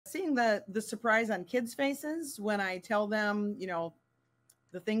seeing the surprise on kids' faces when I tell them,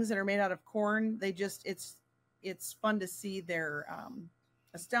 the things that are made out of corn, it's fun to see their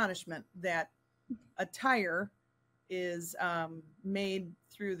astonishment that a tire is made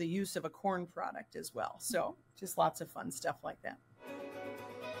through the use of a corn product as well. So just lots of fun stuff like that.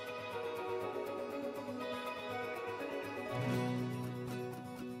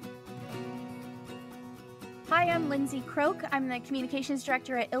 Hi, I'm Lindsay Croak. I'm the Communications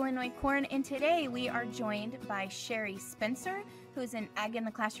Director at Illinois Corn, and today we are joined by Sherry Spencer, who's an Ag in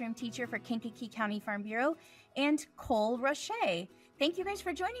the Classroom teacher for Kankakee County Farm Bureau, and Cole Roche. Thank you guys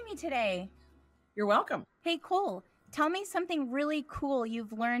for joining me today. You're welcome. Hey, Cole, tell me something really cool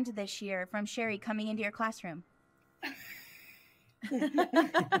you've learned this year from Sherry coming into your classroom.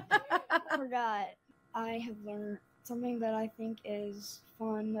 I forgot. I have learned something that I think is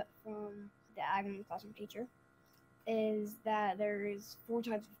fun from the Ag in the Classroom teacher is that there is 4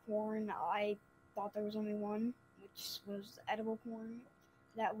 types of corn. I thought there was only one, which was edible corn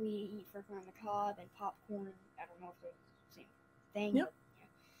that we eat for corn on the cob, and popcorn. I don't know if they're the same thing. Yep.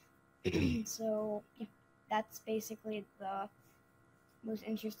 But yeah. So yeah, that's basically the most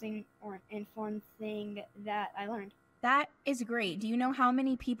interesting and fun thing that I learned. That is great. Do you know how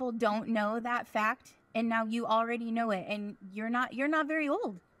many people don't know that fact? And now you already know it, and you're not very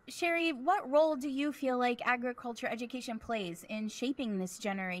old. Sherry, what role do you feel like agriculture education plays in shaping this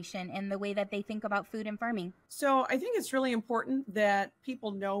generation and the way that they think about food and farming? So I think it's really important that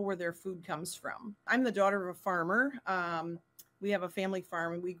people know where their food comes from. I'm the daughter of a farmer. We have a family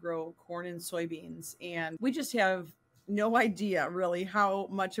farm and we grow corn and soybeans, and we just have no idea really how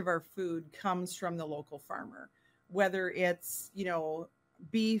much of our food comes from the local farmer, whether it's,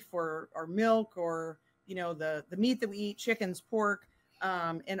 beef or milk or, the meat that we eat, chickens, pork.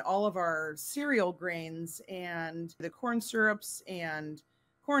 And all of our cereal grains and the corn syrups and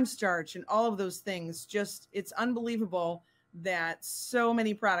cornstarch and all of those things. It's unbelievable that so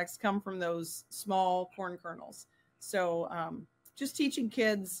many products come from those small corn kernels. So just teaching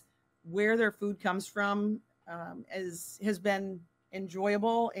kids where their food comes from has been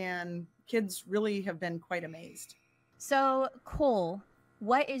enjoyable, and kids really have been quite amazed. So, Cole,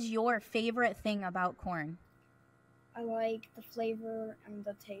 what is your favorite thing about corn? I like the flavor and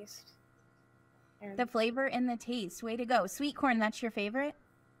the taste. The flavor and the taste. Way to go. Sweet corn, that's your favorite?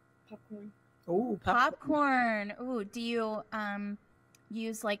 Popcorn. Oh, popcorn. Ooh, do you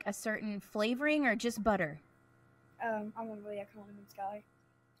use like a certain flavoring or just butter? I'm not really a condiments guy.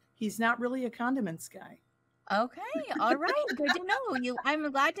 He's not really a condiments guy. Okay, all right. Good to know. I'm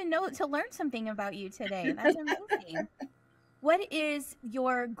glad to learn something about you today. That's amazing. What is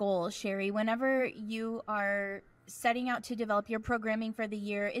your goal, Sherry, whenever you are setting out to develop your programming for the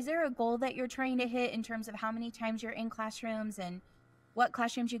year? Is there a goal that you're trying to hit in terms of how many times you're in classrooms and what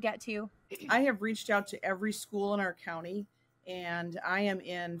classrooms you get to? I have reached out to every school in our county, and I am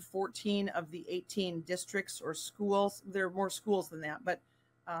in 14 of the 18 districts or schools. There are more schools than that, but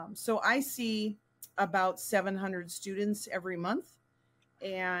so I see about 700 students every month,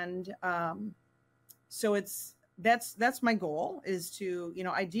 and so that's my goal, is to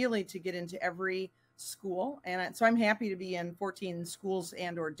ideally to get into every school. And so I'm happy to be in 14 schools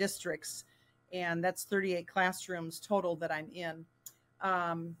and or districts, and that's 38 classrooms total that I'm in.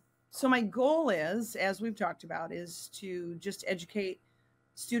 So my goal is, as we've talked about, is to just educate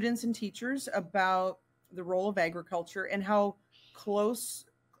students and teachers about the role of agriculture and how close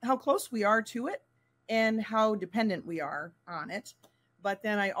we are to it and how dependent we are on it. But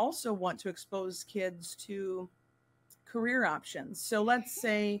then I also want to expose kids to career options. So let's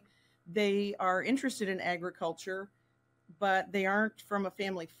say they are interested in agriculture, but they aren't from a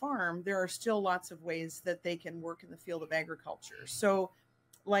family farm. There are still lots of ways that they can work in the field of agriculture. So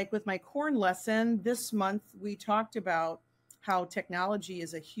like with my corn lesson this month, we talked about how technology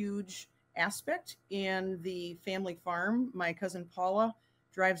is a huge aspect in the family farm. My cousin Paula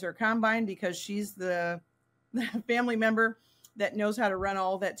drives our combine because she's the family member that knows how to run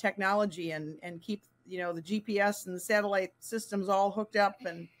all that technology and keep, the GPS and the satellite systems all hooked up.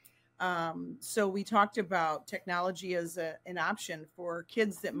 And so we talked about technology as an option for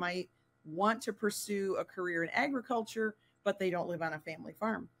kids that might want to pursue a career in agriculture, but they don't live on a family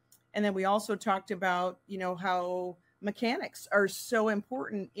farm. And then we also talked about, how mechanics are so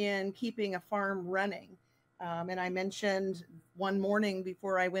important in keeping a farm running. And I mentioned one morning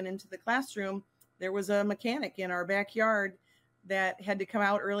before I went into the classroom, there was a mechanic in our backyard that had to come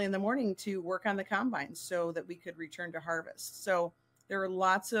out early in the morning to work on the combine so that we could return to harvest. So there are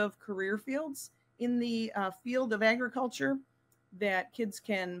lots of career fields in the field of agriculture that kids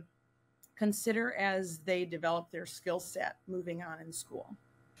can consider as they develop their skill set moving on in school.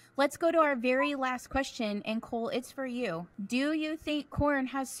 Let's go to our very last question. And Cole, it's for you. Do you think corn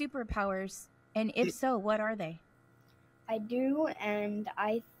has superpowers? And if so, what are they? I do, and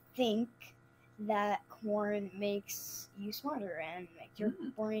I think that corn makes you smarter and makes your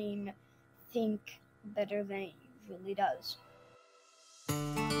brain think better than it usually does.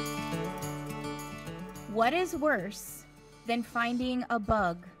 What is worse than finding a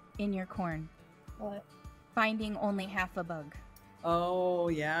bug in your corn? What? Finding only half a bug. Oh,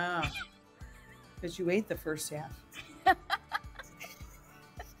 yeah. Because you ate the first half.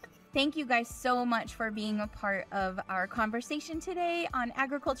 Thank you guys so much for being a part of our conversation today on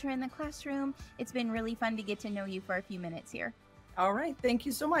Agriculture in the Classroom. It's been really fun to get to know you for a few minutes here. All right. Thank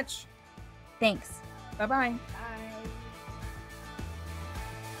you so much. Thanks. Bye-bye. Bye.